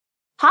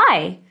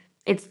Hi,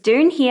 it's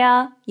Doone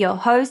here, your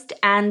host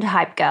and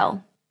hype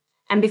girl.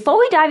 And before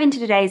we dive into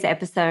today's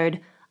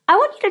episode, I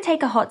want you to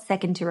take a hot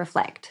second to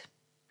reflect.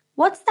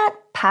 What's that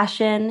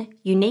passion,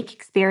 unique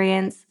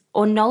experience,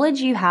 or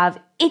knowledge you have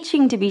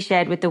itching to be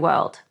shared with the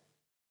world?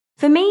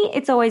 For me,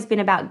 it's always been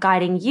about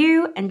guiding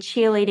you and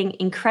cheerleading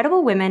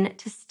incredible women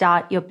to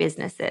start your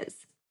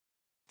businesses.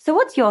 So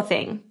what's your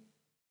thing?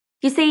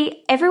 You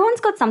see,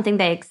 everyone's got something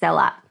they excel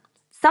at,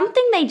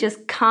 something they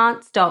just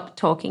can't stop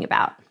talking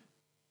about.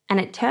 And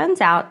it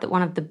turns out that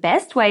one of the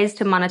best ways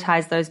to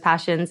monetize those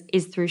passions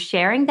is through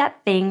sharing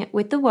that thing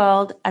with the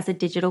world as a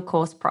digital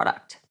course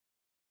product.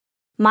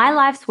 My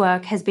life's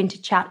work has been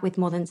to chat with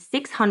more than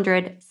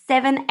 600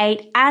 7,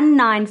 8, and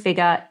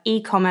 9-figure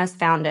e-commerce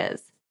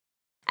founders.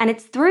 And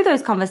it's through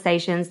those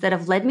conversations that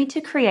have led me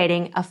to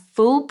creating a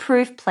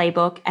foolproof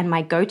playbook and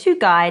my go-to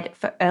guide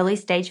for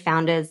early-stage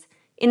founders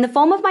in the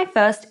form of my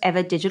first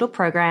ever digital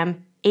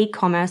program,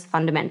 E-commerce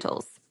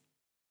Fundamentals.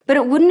 But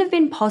it wouldn't have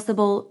been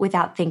possible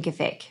without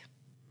Thinkific.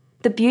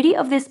 The beauty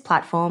of this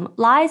platform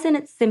lies in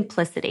its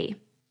simplicity.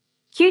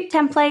 Cute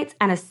templates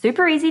and a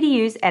super easy to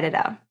use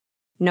editor.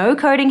 No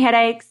coding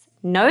headaches,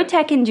 no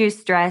tech-induced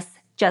stress,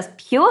 just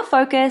pure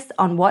focus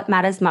on what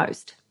matters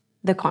most,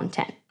 the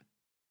content.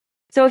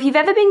 So if you've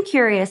ever been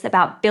curious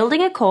about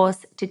building a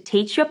course to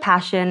teach your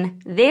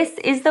passion, this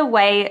is the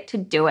way to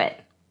do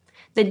it.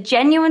 The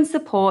genuine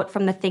support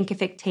from the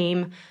Thinkific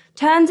team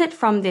turns it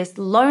from this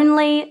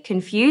lonely,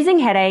 confusing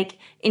headache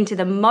into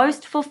the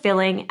most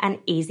fulfilling and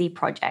easy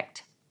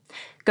project.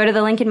 Go to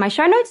the link in my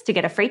show notes to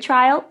get a free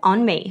trial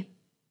on me.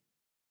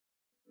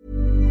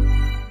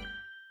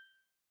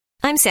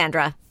 I'm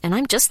Sandra, and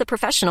I'm just the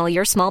professional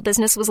your small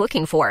business was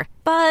looking for.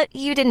 But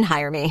you didn't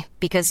hire me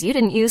because you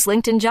didn't use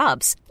LinkedIn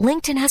Jobs.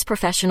 LinkedIn has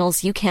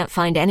professionals you can't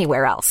find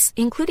anywhere else,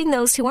 including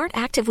those who aren't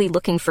actively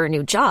looking for a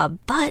new job,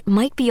 but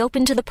might be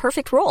open to the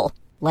perfect role,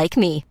 like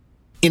me.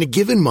 In a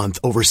given month,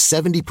 over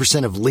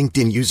 70% of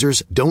LinkedIn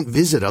users don't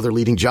visit other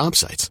leading job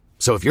sites.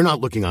 So if you're not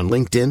looking on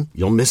LinkedIn,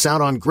 you'll miss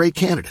out on great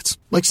candidates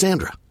like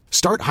Sandra.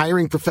 Start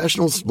hiring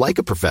professionals like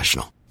a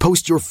professional.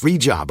 Post your free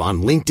job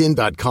on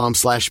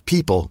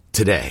linkedin.com/people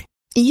today.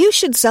 You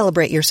should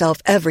celebrate yourself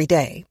every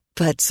day,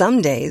 but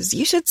some days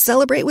you should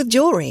celebrate with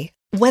jewelry.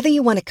 Whether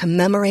you want to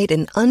commemorate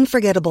an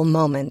unforgettable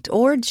moment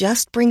or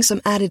just bring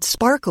some added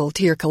sparkle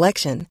to your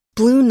collection,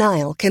 Blue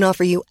Nile can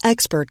offer you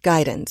expert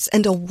guidance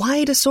and a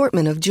wide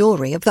assortment of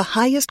jewelry of the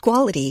highest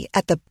quality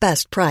at the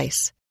best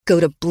price. Go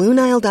to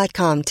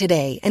BlueNile.com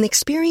today and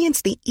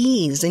experience the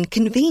ease and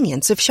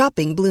convenience of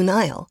shopping Blue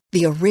Nile,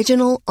 the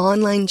original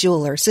online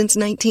jeweler since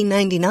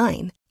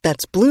 1999.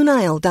 That's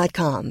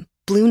BlueNile.com.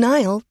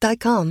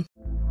 BlueNile.com.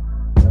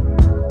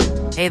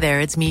 Hey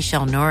there, it's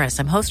Michelle Norris.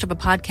 I'm host of a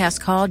podcast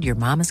called Your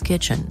Mama's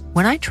Kitchen.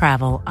 When I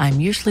travel, I'm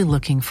usually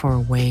looking for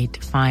a way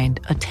to find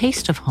a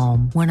taste of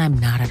home when I'm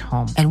not at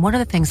home. And one of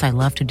the things I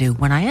love to do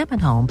when I am at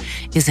home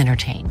is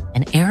entertain.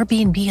 And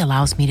Airbnb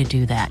allows me to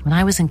do that. When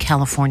I was in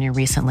California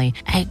recently,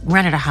 I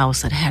rented a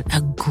house that had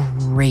a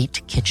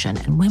great kitchen.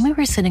 And when we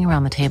were sitting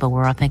around the table, we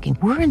were all thinking,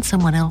 we're in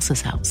someone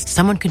else's house.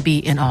 Someone could be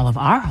in all of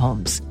our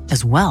homes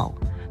as well.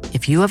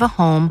 If you have a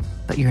home,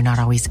 but you're not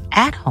always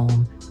at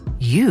home,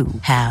 you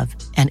have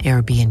an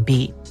Airbnb.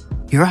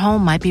 Your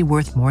home might be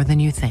worth more than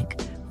you think.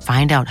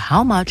 Find out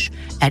how much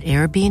at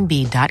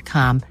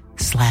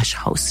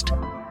airbnb.com/host.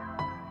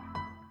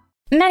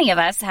 Many of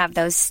us have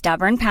those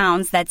stubborn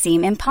pounds that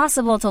seem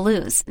impossible to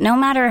lose, no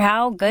matter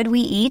how good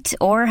we eat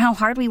or how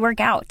hard we work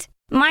out.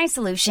 My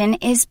solution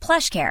is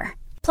PlushCare.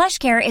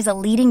 PlushCare is a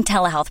leading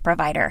telehealth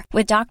provider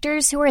with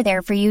doctors who are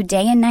there for you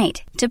day and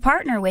night to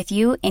partner with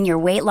you in your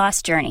weight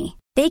loss journey.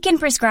 They can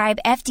prescribe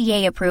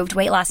FDA-approved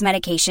weight loss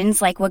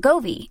medications like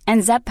Wegovy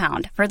and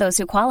Zepbound for those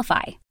who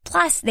qualify.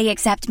 Plus, they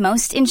accept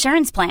most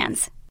insurance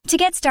plans. To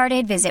get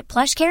started, visit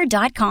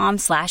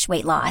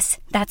plushcare.com/weightloss.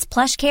 That's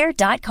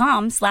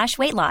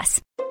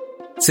plushcare.com/weightloss.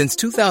 Since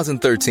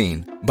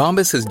 2013,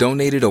 Bombas has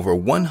donated over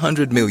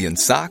 100 million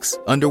socks,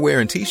 underwear,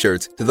 and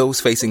T-shirts to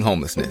those facing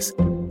homelessness.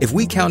 If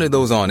we counted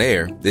those on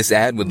air, this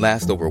ad would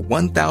last over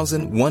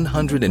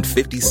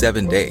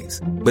 1,157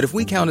 days. But if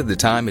we counted the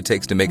time it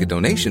takes to make a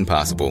donation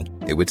possible,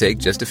 it would take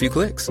just a few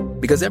clicks.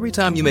 Because every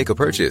time you make a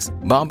purchase,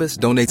 Bombas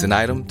donates an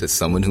item to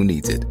someone who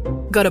needs it.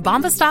 Go to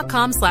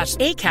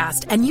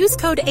bombas.com/ACAST and use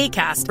code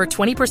ACAST for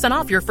 20%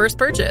 off your first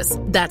purchase.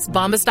 That's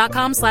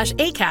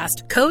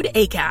bombas.com/ACAST, code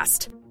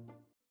ACAST.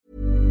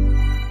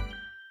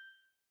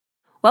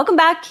 Welcome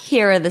back.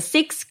 Here are the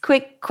 6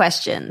 quick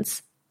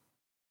questions.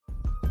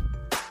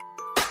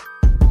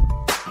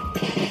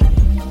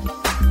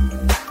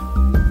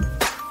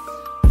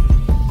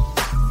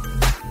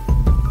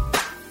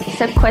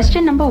 So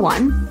question number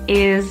 1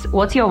 is,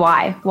 what's your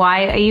why?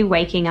 Why are you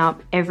waking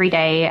up every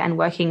day and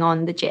working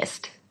on the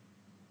gist?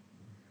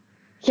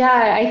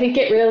 Yeah, I think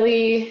it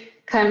really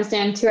comes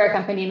down to our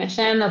company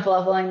mission of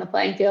leveling the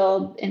playing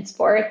field in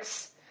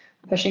sports,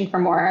 pushing for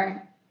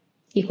more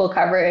equal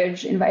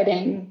coverage,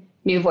 inviting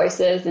new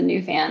voices and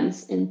new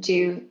fans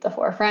into the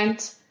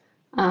forefront.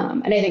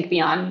 And I think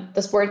beyond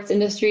the sports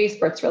industry,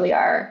 sports really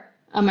are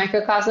a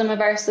microcosm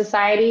of our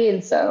society.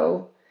 And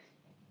so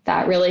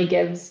that really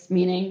gives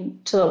meaning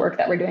to the work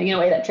that we're doing in a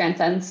way that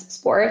transcends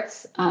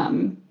sports.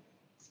 And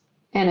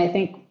I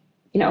think,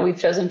 we've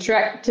chosen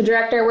to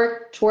direct our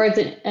work towards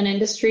an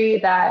industry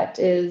that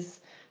is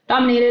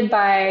dominated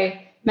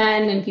by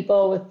men and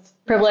people with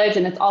privilege,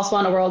 and it's also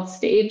on a world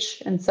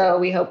stage. And so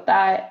we hope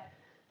that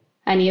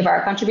any of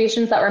our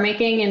contributions that we're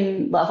making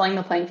in leveling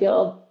the playing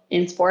field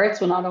in sports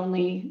will not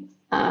only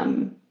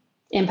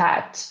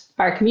impact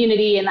our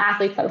community and the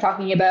athletes that we're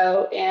talking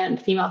about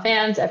and female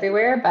fans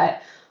everywhere,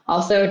 but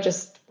also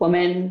just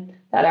women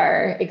that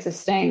are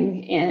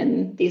existing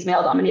in these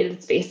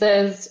male-dominated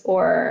spaces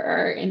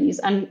or in these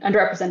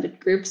underrepresented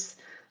groups,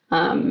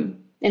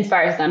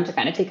 inspires them to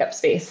kind of take up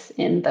space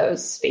in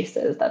those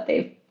spaces that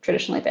they've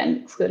traditionally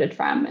been excluded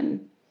from and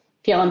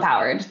feel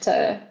empowered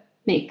to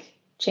make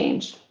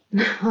change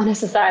on a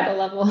societal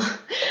level.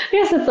 I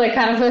guess it's like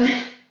kind of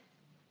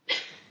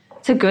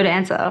It's a good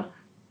answer.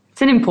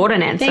 It's an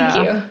important answer.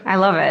 Thank you. I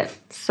love it.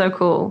 So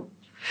cool.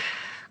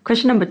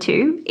 Question number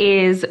 2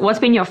 is, what's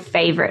been your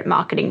favorite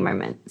marketing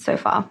moment so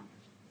far?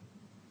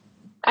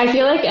 I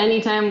feel like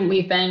anytime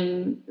we've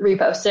been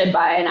reposted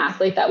by an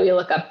athlete that we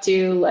look up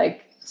to,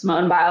 like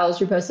Simone Biles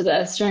reposted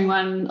us during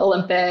one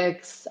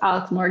Olympics,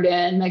 Alex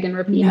Morgan, Megan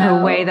Rapinoe.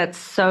 No way. That's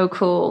so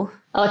cool.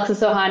 Alexis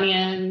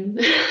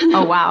Ohanian.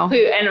 Oh, wow.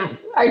 And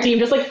our team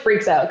just like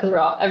freaks out because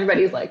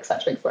everybody's like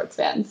such big sports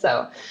fans.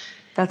 So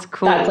that's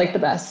cool. That's like the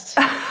best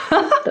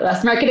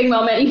marketing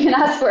moment you can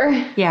ask for.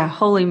 Yeah.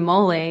 Holy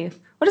moly.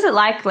 What is it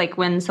like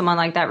when someone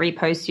like that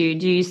reposts you?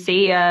 Do you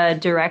see a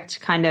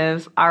direct kind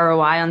of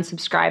ROI on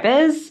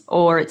subscribers,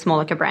 or it's more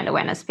like a brand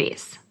awareness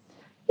piece?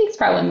 I think it's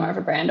probably more of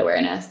a brand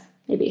awareness,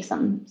 maybe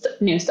some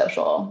new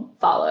social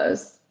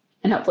follows,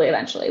 and hopefully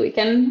eventually we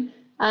can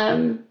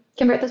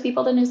convert those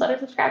people to newsletter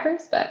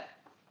subscribers, but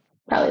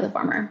probably the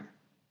former.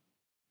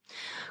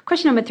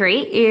 Question number 3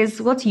 is,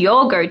 what's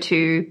your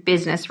go-to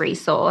business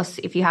resource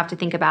if you have to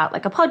think about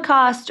like a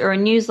podcast or a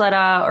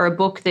newsletter or a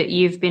book that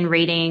you've been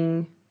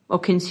reading or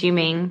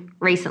consuming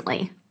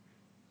recently?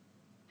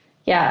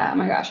 Yeah, oh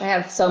my gosh, I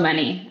have so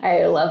many.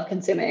 I love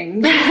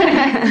consuming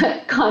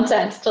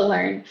content to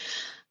learn.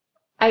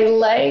 I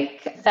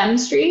like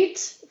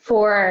FemStreet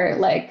for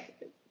like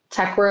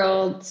tech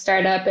world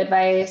startup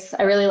advice.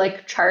 I really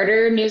like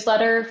Charter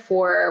newsletter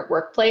for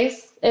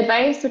workplace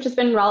advice, which has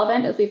been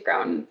relevant as we've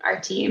grown our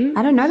team.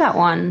 I don't know that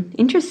one.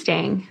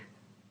 Interesting.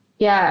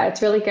 Yeah,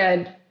 it's really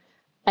good.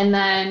 And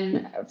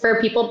then for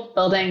people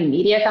building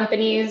media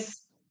companies,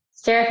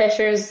 Sarah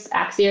Fisher's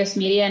Axios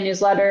Media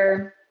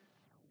newsletter.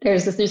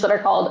 There's this newsletter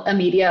called A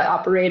Media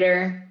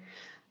Operator.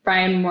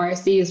 Brian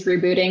Morrissey's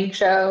Rebooting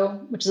Show,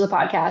 which is a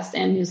podcast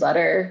and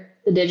newsletter.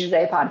 The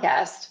Digiday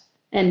podcast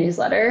and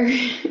newsletter.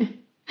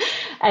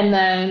 And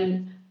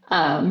then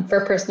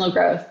for personal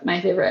growth, my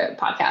favorite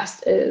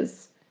podcast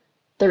is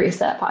the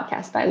Reset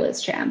podcast by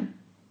Liz Chan.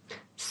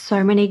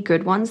 So many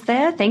good ones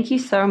there. Thank you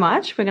so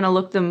much. We're going to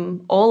look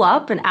them all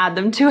up and add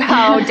them to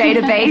our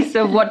database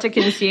of what to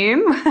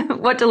consume,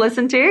 what to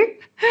listen to.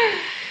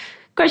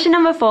 Question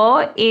number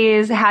 4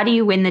 is, how do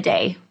you win the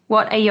day?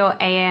 What are your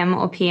AM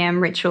or PM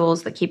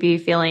rituals that keep you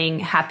feeling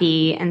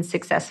happy and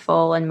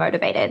successful and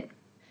motivated?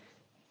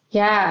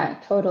 Yeah,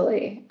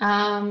 totally.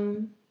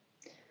 For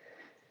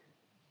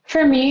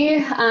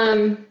me,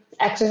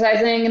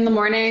 exercising in the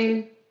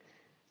morning.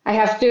 I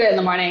have to do it in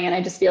the morning, and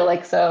I just feel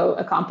like so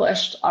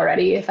accomplished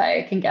already if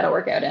I can get a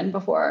workout in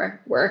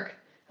before work.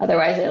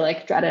 Otherwise, I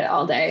like dread it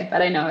all day.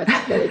 But I know it's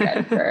really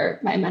good for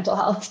my mental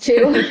health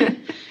too,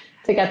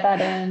 to get that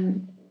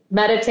in.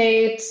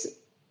 Meditate.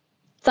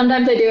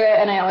 Sometimes I do it,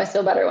 and I always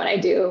feel better when I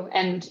do.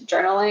 And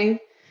journaling.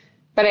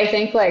 But I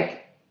think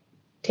like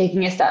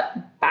taking a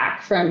step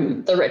back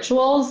from the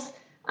rituals,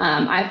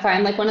 I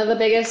find like one of the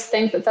biggest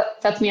things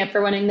that sets me up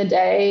for winning the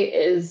day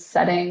is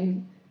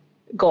setting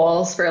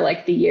goals for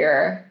like the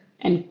year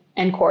and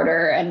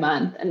quarter and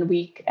month and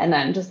week, and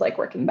then just like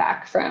working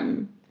back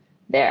from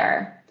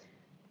there.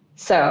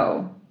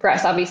 So for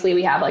us, obviously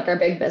we have like our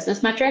big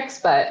business metrics,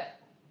 but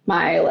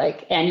my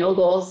like annual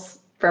goals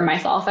for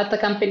myself at the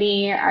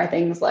company are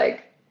things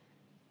like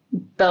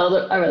build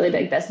a really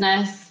big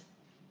business,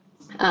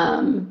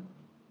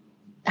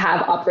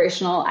 have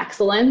operational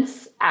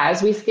excellence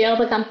as we scale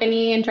the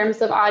company in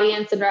terms of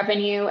audience and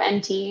revenue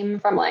and team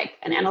from like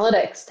an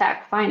analytics,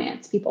 tech,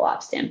 finance, people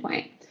ops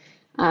standpoint.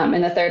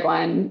 And the third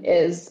one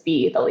is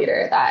be the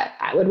leader that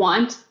I would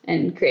want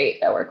and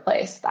create a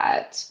workplace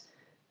that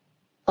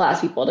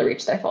allows people to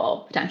reach their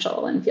full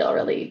potential and feel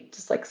really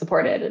just like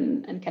supported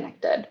and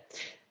connected.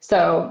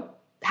 So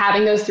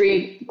having those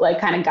 3 like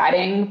kind of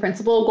guiding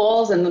principal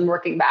goals and then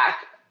working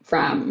back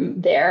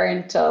from there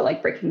into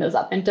like breaking those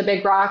up into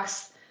big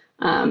rocks,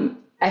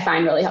 I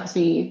find really helps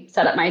me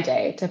set up my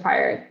day to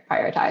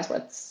prioritize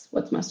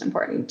what's most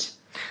important.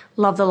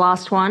 Love the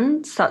last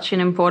one. Such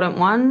an important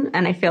one.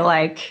 And I feel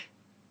like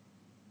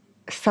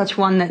such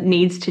one that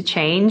needs to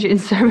change in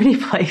so many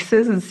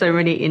places and so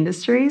many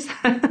industries.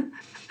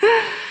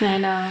 I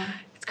know.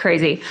 It's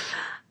crazy.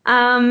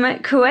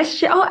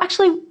 Question. Oh,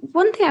 actually,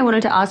 one thing I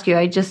wanted to ask you,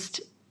 I just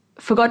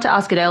forgot to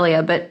ask it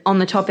earlier, but on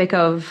the topic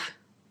of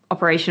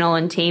operational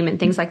and team and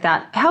things like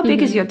that. How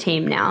big is your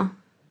team now?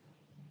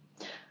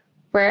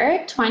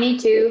 We're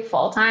 22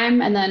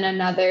 full-time and then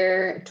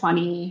another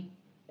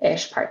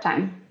 20-ish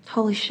part-time.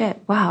 Holy shit.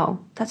 Wow.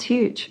 That's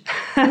huge.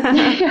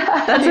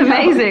 That's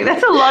amazing.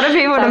 That's a lot of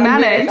people to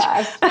manage.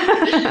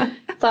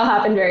 It's all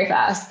happened very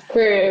fast.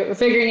 We're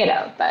figuring it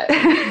out, but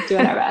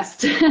doing our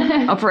best.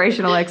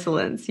 Operational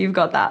excellence. You've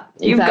got that.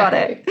 You've got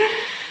it.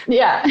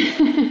 Yeah.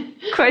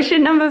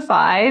 Question number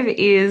 5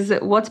 is,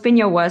 what's been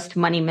your worst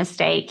money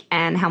mistake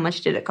and how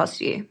much did it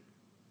cost you?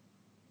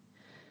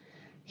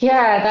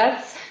 Yeah,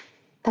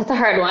 that's a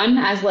hard one.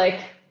 As like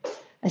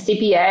a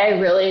CPA, I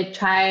really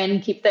try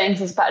and keep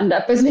things as buttoned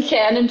up as we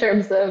can in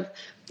terms of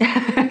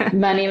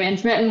money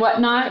management and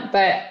whatnot.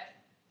 But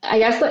I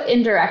guess that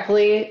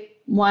indirectly,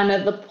 one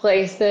of the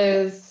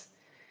places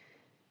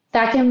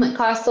that can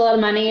cost a lot of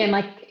money and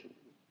like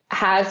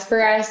has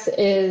for us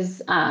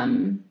is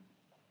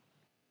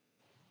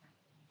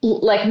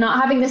like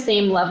not having the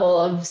same level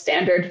of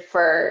standard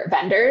for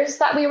vendors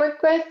that we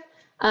work with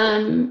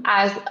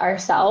as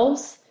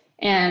ourselves,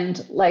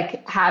 and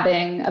like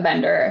having a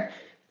vendor,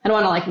 I don't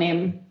want to like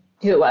name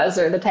who it was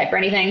or the type or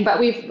anything, but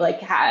we've like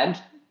had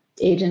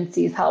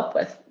agencies help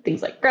with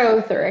things like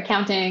growth or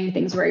accounting,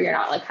 things where you're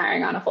not like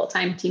hiring on a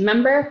full-time team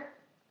member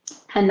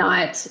and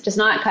not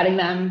cutting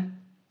them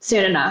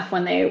soon enough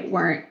when they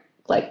weren't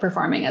like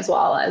performing as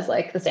well as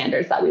like the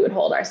standards that we would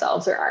hold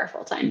ourselves or our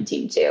full-time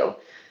team to,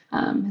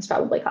 has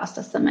probably cost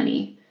us some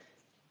money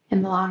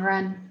in the long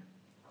run.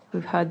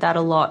 We've heard that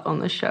a lot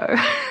on the show.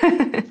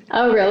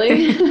 Oh,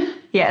 really?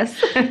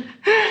 Yes.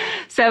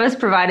 Service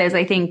providers,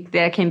 I think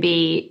there can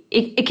be,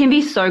 it can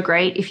be so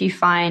great if you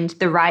find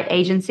the right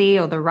agency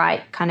or the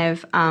right kind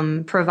of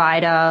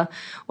provider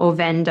or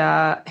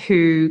vendor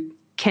who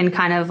can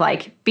kind of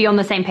like be on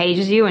the same page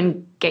as you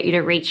and get you to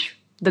reach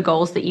the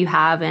goals that you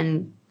have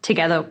and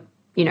together,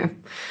 you know,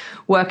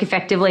 work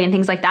effectively and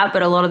things like that.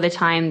 But a lot of the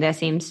time there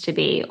seems to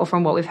be, or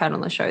from what we've heard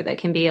on the show, there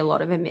can be a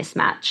lot of a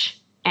mismatch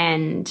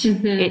and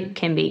it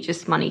can be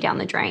just money down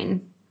the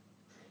drain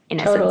in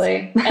essence.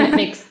 Totally. And it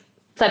makes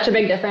such a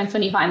big difference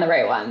when you find the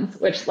right ones,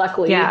 which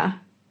luckily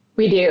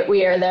we do.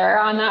 We are there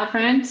on that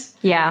front.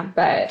 Yeah.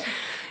 But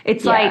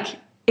it's like,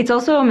 it's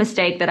also a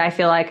mistake that I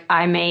feel like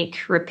I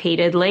make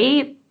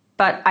repeatedly,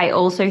 but I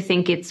also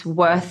think it's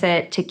worth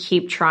it to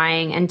keep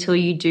trying until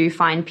you do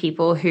find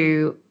people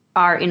who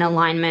are in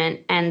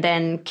alignment and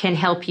then can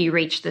help you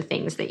reach the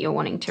things that you're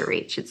wanting to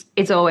reach.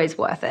 It's always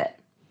worth it.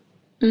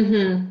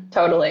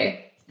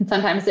 Totally. And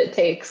sometimes it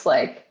takes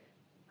like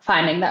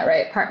finding that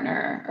right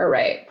partner or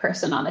right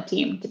person on the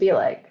team to be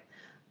like,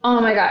 oh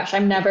my gosh,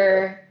 I'm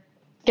never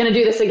going to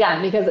do this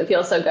again, because it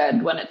feels so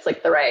good when it's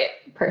like the right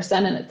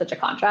person and it's such a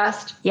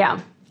contrast.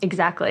 Yeah,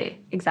 exactly.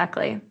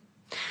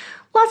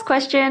 Last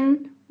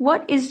question.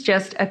 What is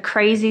just a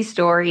crazy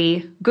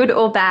story, good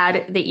or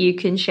bad, that you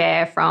can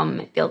share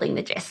from Building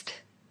the Gist?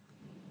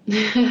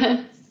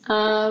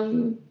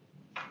 When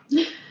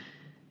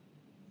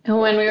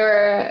we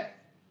were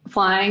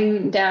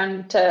flying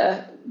down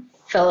to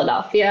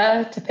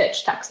Philadelphia to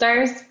pitch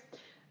Techstars,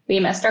 we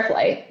missed our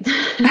flight.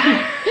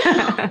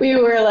 We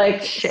were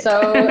like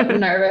so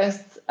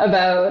nervous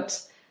about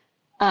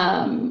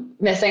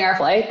missing our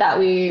flight that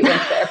we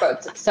went to the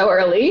airport so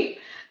early,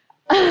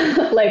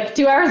 like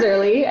 2 hours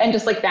early, and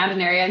just like found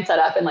an area and set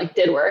up and like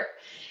did work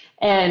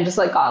and just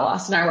like got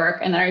lost in our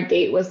work. And then our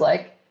gate was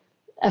like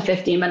a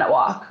 15-minute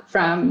walk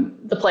from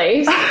the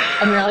place.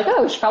 And we were like,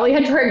 oh, we should probably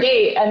head to our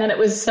gate. And then it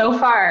was so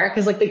far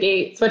because like the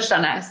gate switched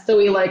on us. So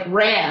we like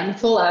ran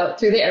full out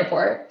through the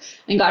airport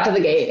and got to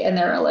the gate. And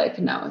they were like,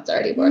 no, it's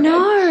already boarded.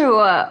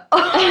 No.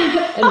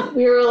 And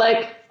we were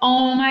like,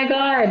 oh my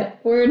God,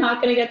 we're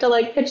not going to get to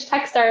like pitch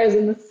Techstars.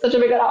 And it's such a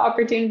big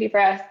opportunity for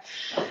us.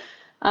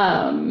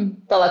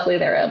 But luckily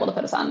they were able to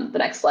put us on the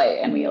next flight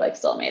and we like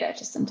still made it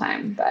just in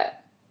time.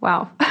 But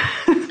wow.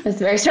 It's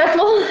very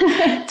stressful.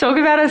 Talk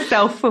about a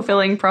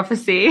self-fulfilling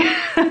prophecy.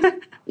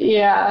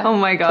 Yeah. Oh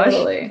my gosh.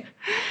 Totally.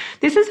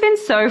 This has been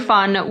so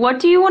fun. What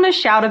do you want to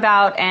shout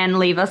about and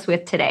leave us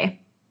with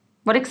today?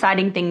 What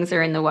exciting things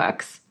are in the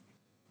works?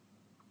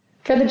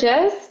 For the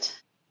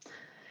Gist?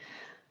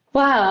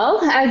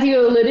 Well, as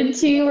you alluded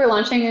to, we're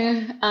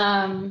launching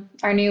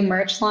our new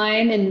merch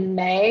line in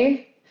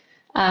May,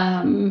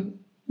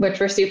 which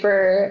we're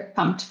super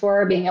pumped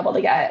for, being able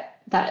to get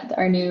that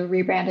our new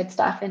rebranded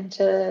stuff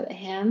into the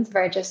hands of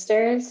our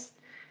Gisters.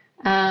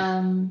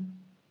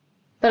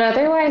 But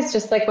otherwise,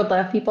 just like would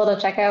love people to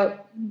check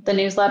out the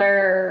newsletter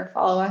or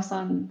follow us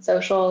on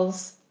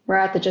socials. We're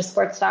at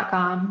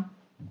thegistsports.com.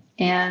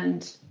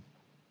 And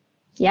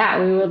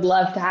yeah, we would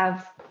love to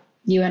have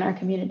you in our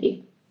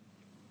community.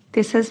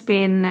 This has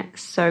been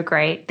so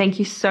great. Thank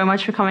you so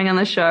much for coming on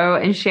the show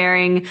and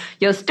sharing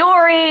your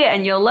story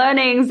and your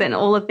learnings and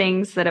all the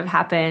things that have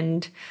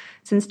happened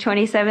since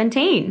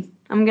 2017.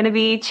 I'm going to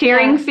be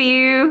cheering for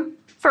you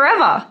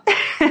forever.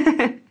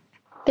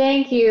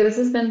 Thank you. This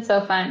has been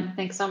so fun.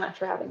 Thanks so much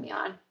for having me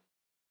on.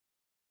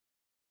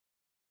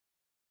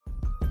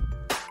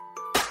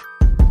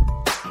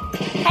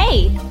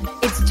 Hey,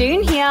 it's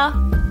June here.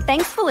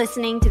 Thanks for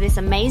listening to this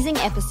amazing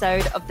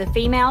episode of the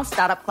Female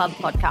Startup Club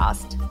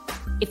podcast.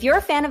 If you're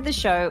a fan of the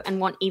show and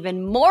want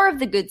even more of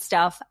the good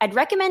stuff, I'd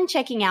recommend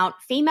checking out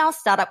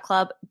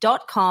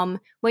femalestartupclub.com,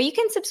 where you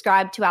can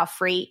subscribe to our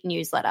free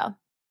newsletter.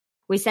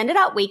 We send it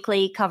out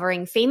weekly,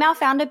 covering female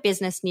founder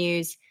business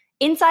news,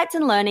 insights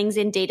and learnings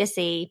in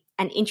D2C,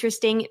 and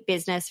interesting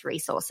business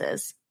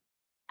resources.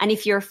 And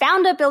if you're a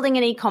founder building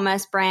an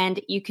e-commerce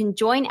brand, you can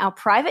join our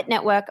private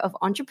network of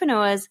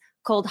entrepreneurs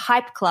called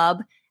Hype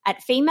Club at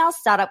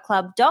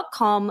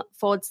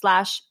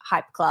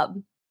femalestartupclub.com/Hype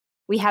Club.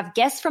 We have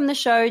guests from the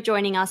show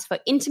joining us for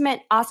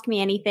intimate Ask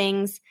Me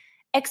Anythings,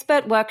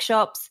 expert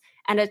workshops,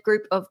 and a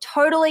group of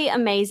totally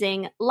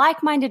amazing,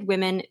 like-minded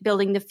women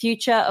building the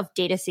future of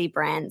D2C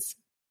brands.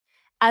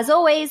 As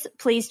always,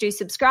 please do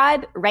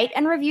subscribe, rate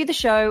and review the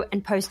show,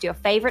 and post your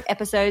favorite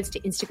episodes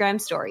to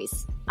Instagram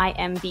stories. I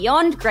am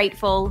beyond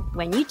grateful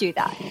when you do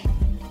that.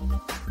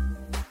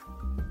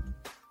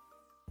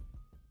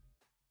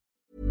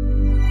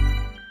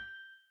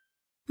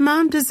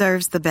 Mom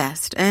deserves the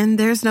best, and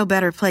there's no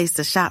better place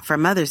to shop for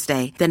Mother's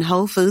Day than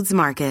Whole Foods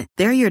Market.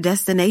 They're your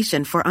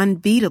destination for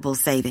unbeatable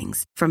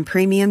savings, from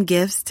premium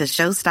gifts to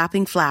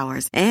show-stopping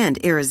flowers and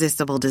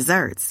irresistible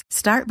desserts.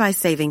 Start by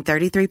saving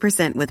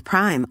 33% with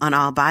Prime on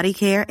all body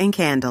care and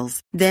candles.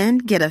 Then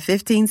get a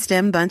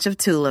 15-stem bunch of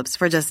tulips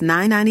for just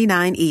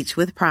 $9.99 each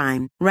with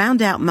Prime.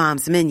 Round out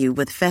Mom's menu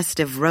with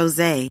festive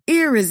rosé,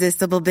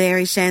 irresistible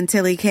berry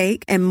chantilly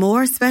cake, and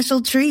more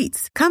special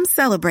treats. Come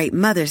celebrate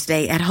Mother's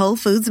Day at Whole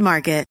Foods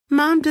Market.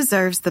 Mom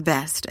deserves the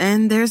best,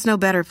 and there's no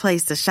better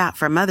place to shop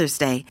for Mother's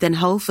Day than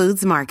Whole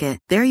Foods Market.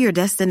 They're your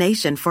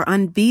destination for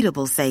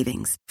unbeatable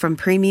savings, from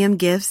premium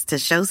gifts to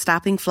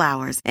show-stopping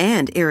flowers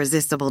and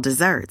irresistible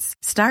desserts.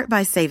 Start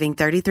by saving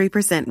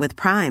 33% with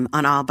Prime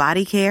on all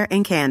body care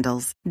and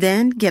candles.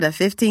 Then get a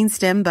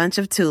 15-stem bunch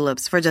of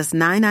tulips for just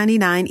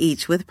 $9.99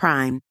 each with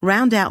Prime.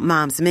 Round out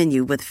Mom's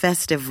menu with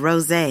festive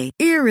rosé,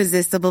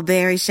 irresistible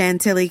berry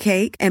chantilly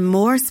cake, and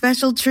more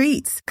special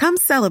treats. Come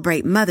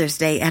celebrate Mother's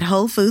Day at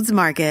Whole Foods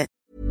Market.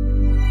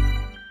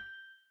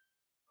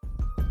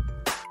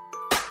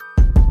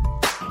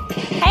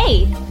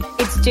 Hey,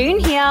 it's June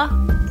here.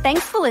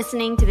 Thanks for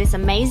listening to this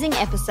amazing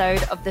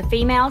episode of the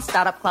Female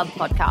Startup Club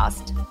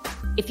podcast.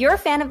 If you're a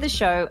fan of the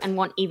show and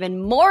want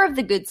even more of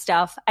the good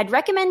stuff, I'd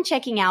recommend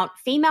checking out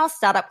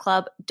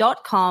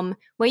femalestartupclub.com,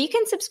 where you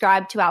can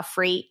subscribe to our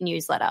free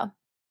newsletter.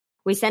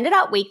 We send it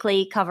out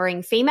weekly,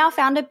 covering female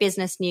founder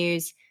business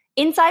news,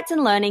 insights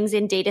and learnings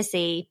in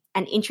D2C,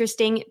 and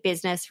interesting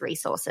business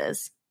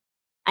resources.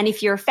 And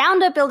if you're a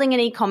founder building an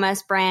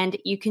e-commerce brand,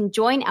 you can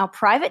join our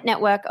private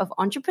network of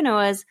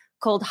entrepreneurs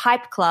called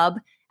Hype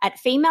Club at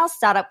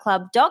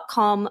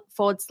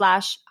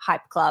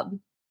femalestartupclub.com/Hype Club.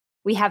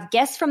 We have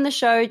guests from the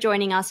show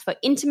joining us for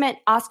intimate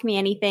Ask Me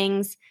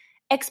Anythings,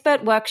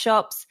 expert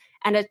workshops,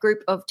 and a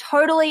group of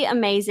totally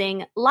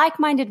amazing,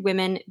 like-minded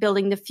women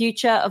building the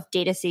future of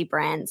D2C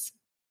brands.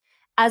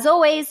 As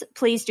always,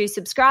 please do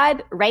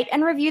subscribe, rate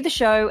and review the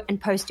show, and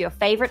post your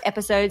favorite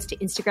episodes to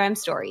Instagram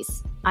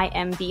stories. I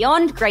am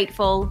beyond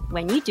grateful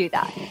when you do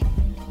that.